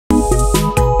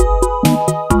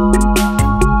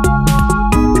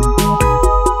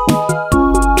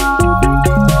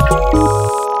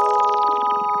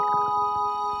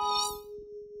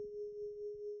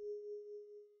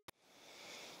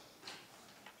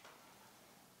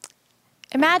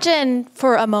Imagine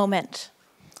for a moment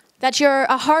that you're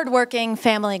a hardworking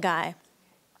family guy.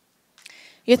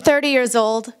 You're 30 years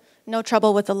old, no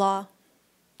trouble with the law.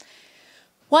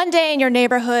 One day in your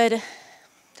neighborhood,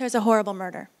 there's a horrible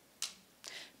murder.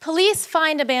 Police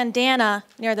find a bandana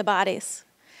near the bodies.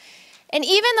 And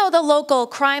even though the local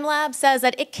crime lab says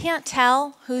that it can't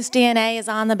tell whose DNA is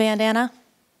on the bandana,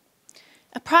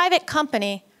 a private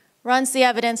company runs the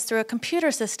evidence through a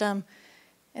computer system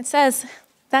and says,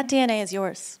 that DNA is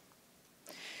yours.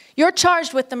 You're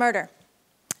charged with the murder,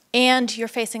 and you're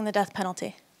facing the death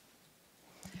penalty.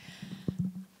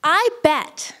 I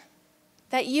bet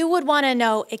that you would want to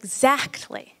know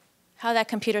exactly how that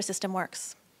computer system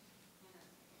works.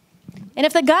 And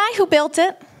if the guy who built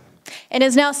it and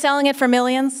is now selling it for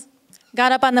millions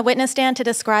got up on the witness stand to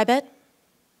describe it,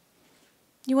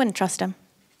 you wouldn't trust him.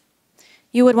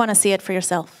 You would want to see it for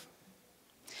yourself.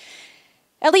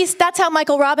 At least that's how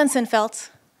Michael Robinson felt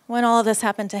when all of this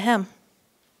happened to him.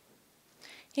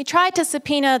 He tried to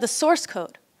subpoena the source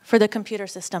code for the computer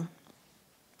system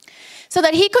so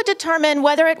that he could determine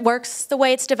whether it works the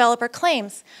way its developer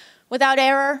claims, without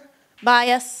error,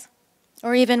 bias,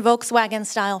 or even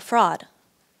Volkswagen-style fraud.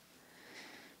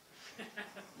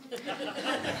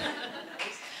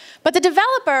 But the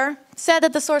developer said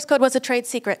that the source code was a trade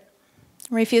secret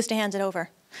and refused to hand it over.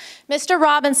 Mr.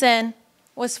 Robinson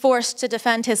was forced to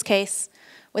defend his case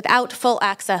without full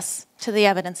access to the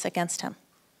evidence against him.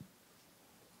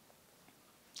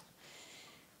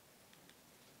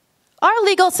 Our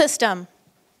legal system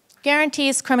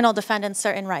guarantees criminal defendants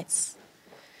certain rights.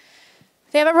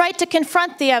 They have a right to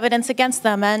confront the evidence against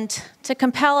them and to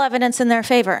compel evidence in their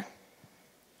favor.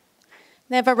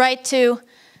 They have a right to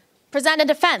present a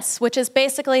defense, which is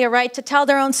basically a right to tell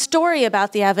their own story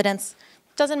about the evidence.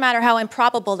 It doesn't matter how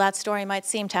improbable that story might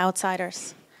seem to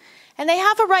outsiders. And they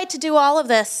have a right to do all of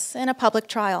this in a public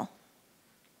trial.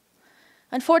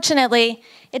 Unfortunately,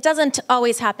 it doesn't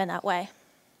always happen that way.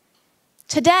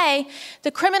 Today,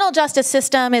 the criminal justice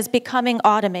system is becoming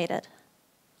automated.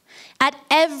 At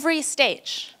every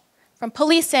stage, from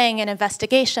policing and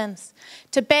investigations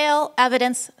to bail,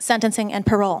 evidence, sentencing, and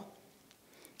parole,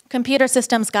 computer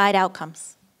systems guide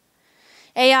outcomes.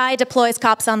 AI deploys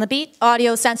cops on the beat,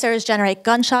 audio sensors generate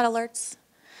gunshot alerts.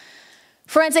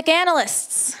 Forensic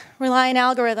analysts rely on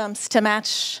algorithms to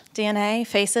match DNA,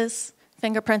 faces,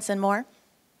 fingerprints, and more.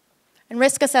 And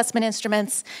risk assessment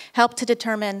instruments help to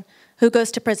determine who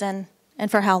goes to prison and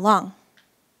for how long.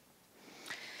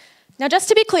 Now, just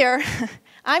to be clear,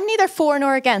 I'm neither for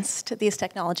nor against these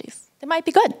technologies. They might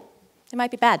be good, they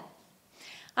might be bad.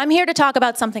 I'm here to talk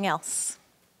about something else.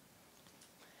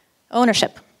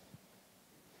 Ownership.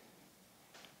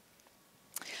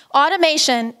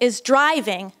 Automation is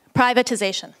driving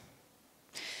privatization.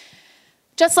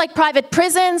 Just like private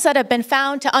prisons that have been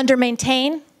found to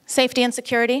under-maintain safety and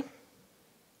security,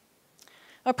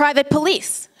 or private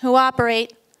police who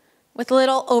operate with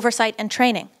little oversight and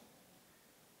training.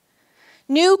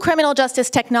 New criminal justice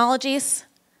technologies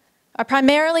are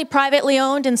primarily privately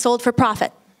owned and sold for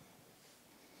profit.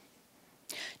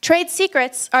 Trade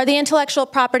secrets are the intellectual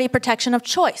property protection of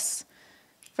choice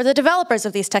for the developers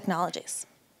of these technologies.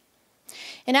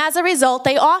 And as a result,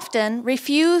 they often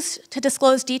refuse to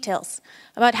disclose details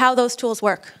about how those tools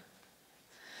work,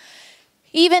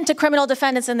 even to criminal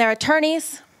defendants and their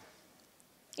attorneys,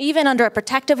 even under a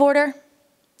protective order,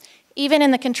 even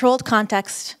in the controlled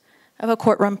context of a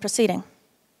courtroom proceeding.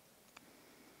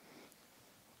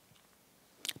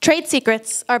 Trade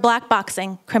secrets are black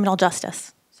boxing criminal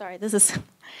justice. Sorry, this is,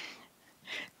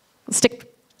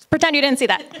 pretend you didn't see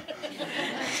that.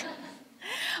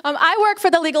 I work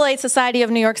for the Legal Aid Society of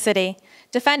New York City,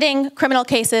 defending criminal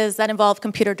cases that involve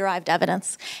computer-derived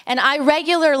evidence. And I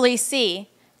regularly see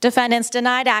defendants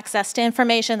denied access to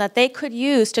information that they could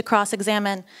use to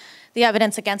cross-examine the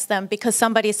evidence against them because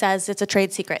somebody says it's a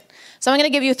trade secret. So I'm going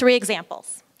to give you 3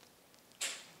 examples.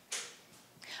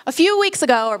 A few weeks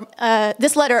ago,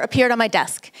 this letter appeared on my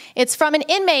desk. It's from an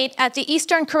inmate at the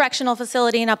Eastern Correctional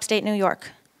Facility in upstate New York.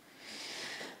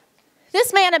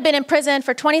 This man had been in prison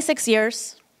for 26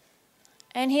 years,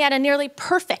 and he had a nearly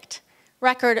perfect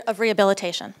record of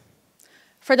rehabilitation.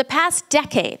 For the past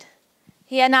decade,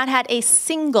 he had not had a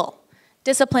single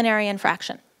disciplinary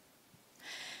infraction.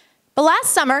 But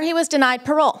last summer, he was denied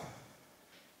parole.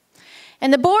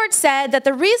 And the board said that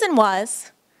the reason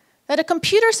was that a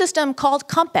computer system called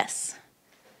Compass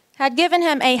had given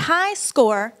him a high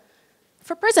score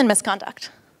for prison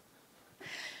misconduct.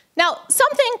 Now,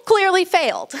 something clearly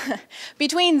failed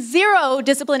between 0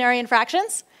 disciplinary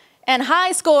infractions and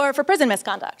high score for prison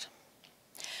misconduct.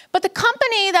 But the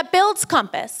company that builds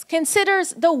Compass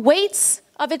considers the weights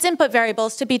of its input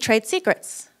variables to be trade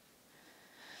secrets.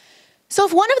 So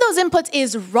if one of those inputs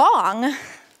is wrong,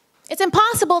 it's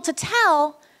impossible to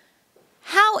tell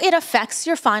how it affects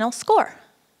your final score.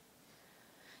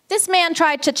 This man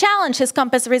tried to challenge his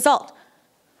compass result,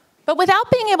 but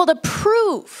without being able to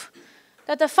prove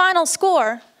that the final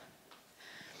score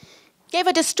gave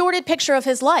a distorted picture of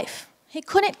his life, he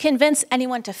couldn't convince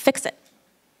anyone to fix it.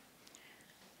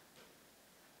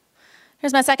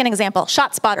 Here's my second example,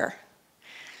 ShotSpotter.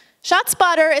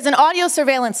 ShotSpotter is an audio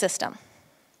surveillance system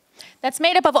that's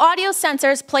made up of audio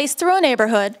sensors placed through a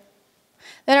neighborhood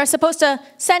that are supposed to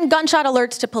send gunshot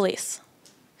alerts to police.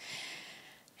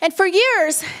 And for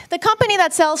years, the company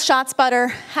that sells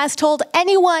ShotSpotter has told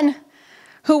anyone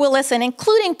who will listen,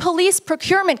 including police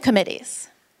procurement committees,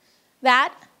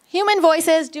 that human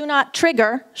voices do not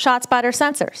trigger ShotSpotter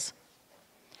sensors.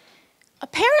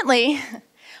 Apparently,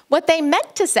 what they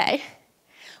meant to say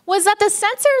was that the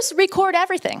sensors record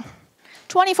everything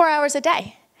 24 hours a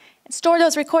day and store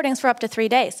those recordings for up to 3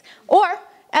 days. Or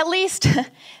at least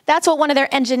that's what one of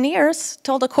their engineers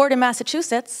told a court in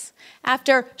Massachusetts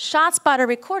after ShotSpotter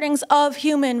recordings of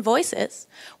human voices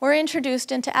were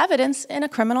introduced into evidence in a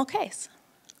criminal case.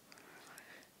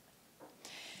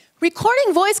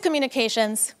 Recording voice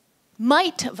communications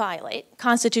might violate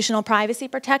constitutional privacy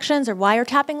protections or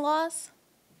wiretapping laws.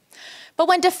 But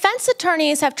when defense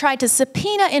attorneys have tried to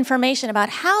subpoena information about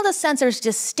how the sensors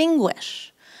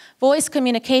distinguish voice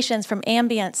communications from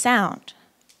ambient sound,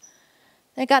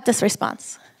 they got this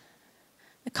response.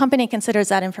 The company considers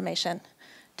that information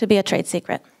to be a trade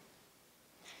secret.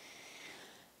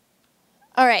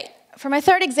 All right, for my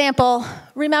third example,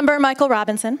 remember Michael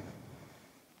Robinson?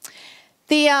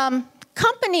 The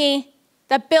company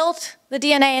that built the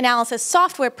DNA analysis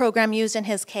software program used in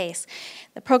his case.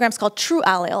 The program's called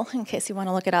TrueAllele, in case you want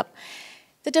to look it up.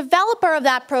 The developer of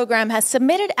that program has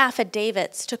submitted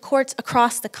affidavits to courts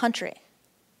across the country,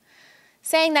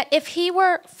 saying that if he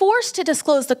were forced to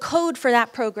disclose the code for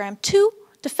that program to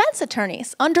defense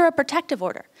attorneys under a protective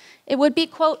order, it would be,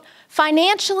 quote,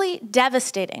 financially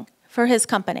devastating for his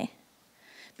company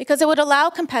because it would allow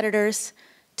competitors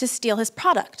to steal his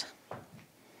product.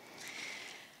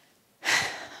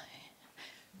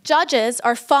 Judges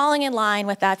are falling in line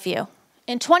with that view.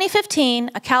 In 2015,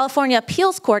 a California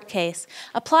appeals court case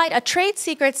applied a trade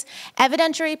secrets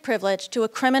evidentiary privilege to a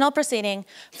criminal proceeding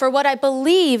for what I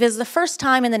believe is the first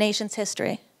time in the nation's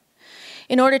history,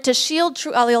 in order to shield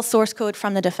TrueAllele source code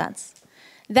from the defense.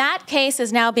 That case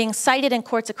is now being cited in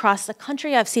courts across the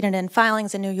country. I've seen it in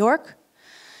filings in New York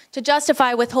to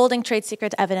justify withholding trade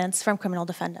secret evidence from criminal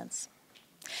defendants.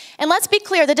 And let's be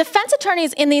clear, the defense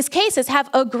attorneys in these cases have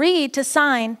agreed to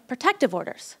sign protective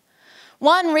orders.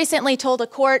 One recently told a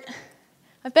court,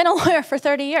 I've been a lawyer for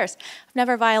 30 years. I've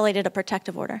never violated a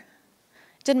protective order.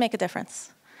 It didn't make a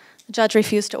difference. The judge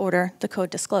refused to order the code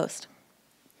disclosed.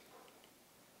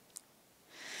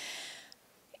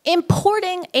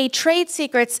 Importing a trade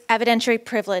secrets evidentiary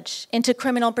privilege into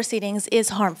criminal proceedings is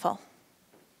harmful.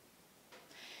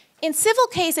 In civil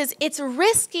cases, it's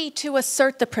risky to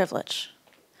assert the privilege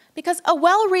because a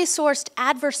well-resourced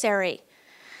adversary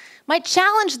might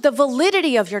challenge the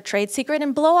validity of your trade secret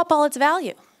and blow up all its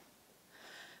value.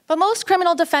 But most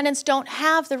criminal defendants don't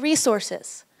have the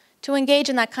resources to engage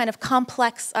in that kind of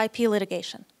complex IP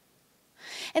litigation.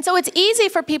 And so it's easy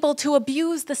for people to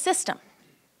abuse the system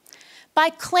by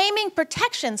claiming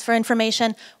protections for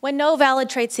information when no valid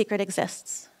trade secret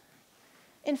exists.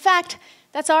 In fact,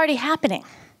 that's already happening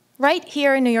right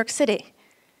here in New York City.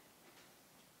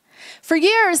 For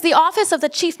years, the Office of the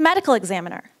Chief Medical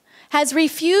Examiner has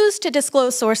refused to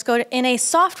disclose source code in a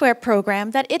software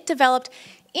program that it developed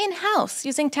in-house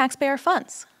using taxpayer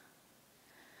funds.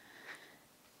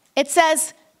 It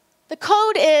says the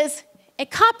code is a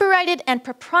copyrighted and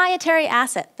proprietary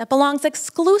asset that belongs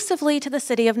exclusively to the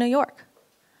city of New York.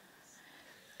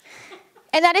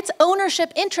 And that its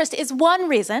ownership interest is one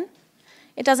reason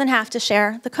it doesn't have to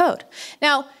share the code.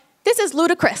 Now, this is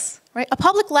ludicrous, right? A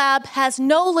public lab has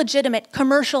no legitimate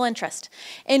commercial interest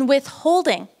in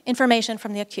withholding information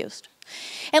from the accused.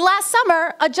 And last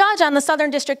summer, a judge on the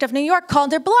Southern District of New York called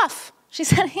their bluff. She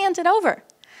said, hand it over.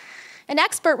 An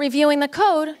expert reviewing the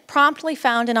code promptly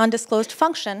found an undisclosed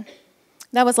function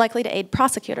that was likely to aid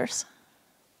prosecutors.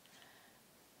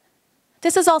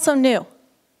 This is also new.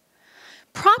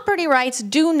 Property rights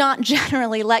do not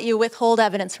generally let you withhold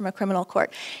evidence from a criminal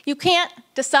court. You can't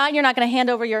decide you're not going to hand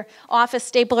over your office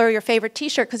stapler or your favorite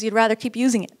t-shirt because you'd rather keep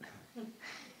using it.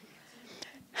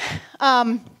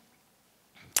 And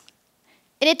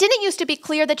it didn't used to be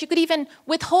clear that you could even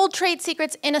withhold trade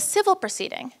secrets in a civil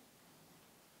proceeding.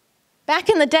 Back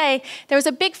in the day, there was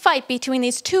a big fight between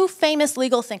these two famous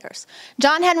legal thinkers,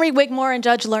 John Henry Wigmore and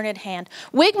Judge Learned Hand.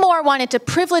 Wigmore wanted to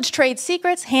privilege trade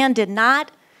secrets, Hand did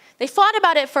not. They fought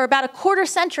about it for about a quarter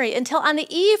century until on the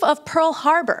eve of Pearl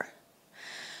Harbor.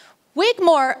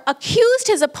 Wigmore accused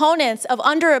his opponents of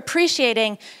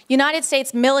underappreciating United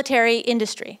States military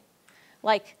industry,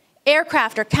 like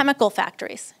aircraft or chemical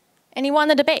factories, and he won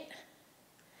the debate.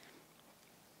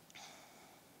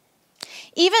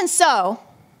 Even so,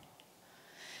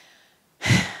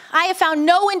 I have found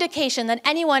no indication that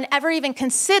anyone ever even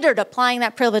considered applying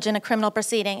that privilege in a criminal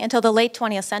proceeding until the late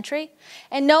 20th century,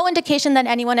 and no indication that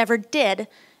anyone ever did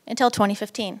until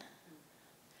 2015.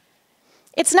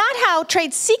 It's not how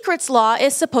trade secrets law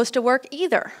is supposed to work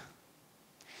either.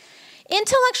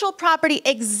 Intellectual property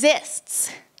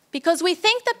exists because we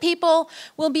think that people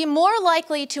will be more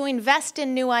likely to invest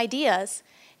in new ideas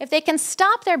if they can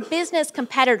stop their business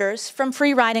competitors from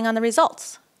free riding on the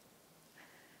results.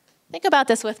 Think about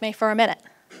this with me for a minute.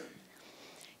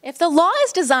 If the law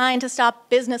is designed to stop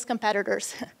business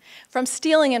competitors from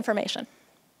stealing information,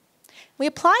 we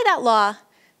apply that law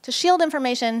to shield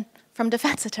information from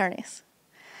defense attorneys.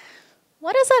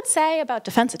 What does that say about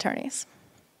defense attorneys?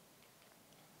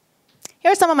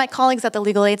 Here are some of my colleagues at the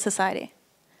Legal Aid Society.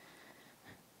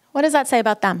 What does that say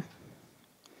about them?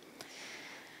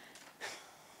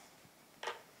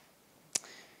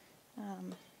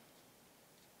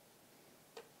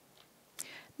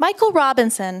 Michael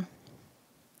Robinson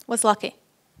was lucky.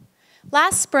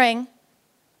 Last spring,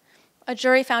 a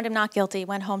jury found him not guilty,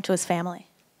 went home to his family.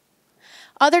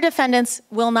 Other defendants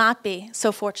will not be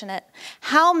so fortunate.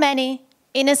 How many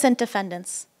innocent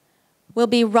defendants will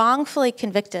be wrongfully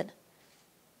convicted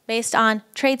based on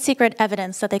trade secret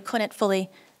evidence that they couldn't fully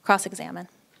cross-examine?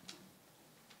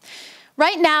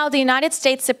 Right now, the United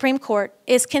States Supreme Court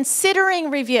is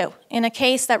considering review in a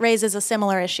case that raises a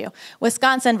similar issue,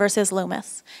 Wisconsin versus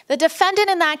Loomis. The defendant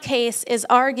in that case is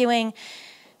arguing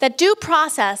that due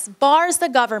process bars the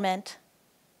government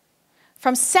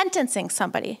from sentencing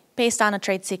somebody based on a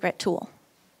trade secret tool.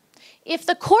 If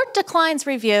the court declines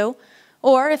review,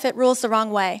 or if it rules the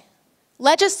wrong way,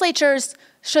 legislatures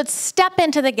should step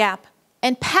into the gap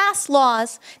and pass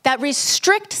laws that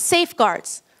restrict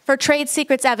safeguards for trade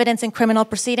secrets evidence in criminal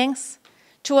proceedings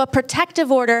to a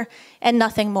protective order and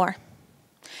nothing more.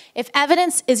 If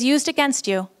evidence is used against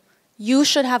you, you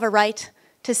should have a right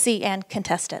to see and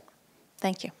contest it.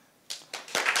 Thank you.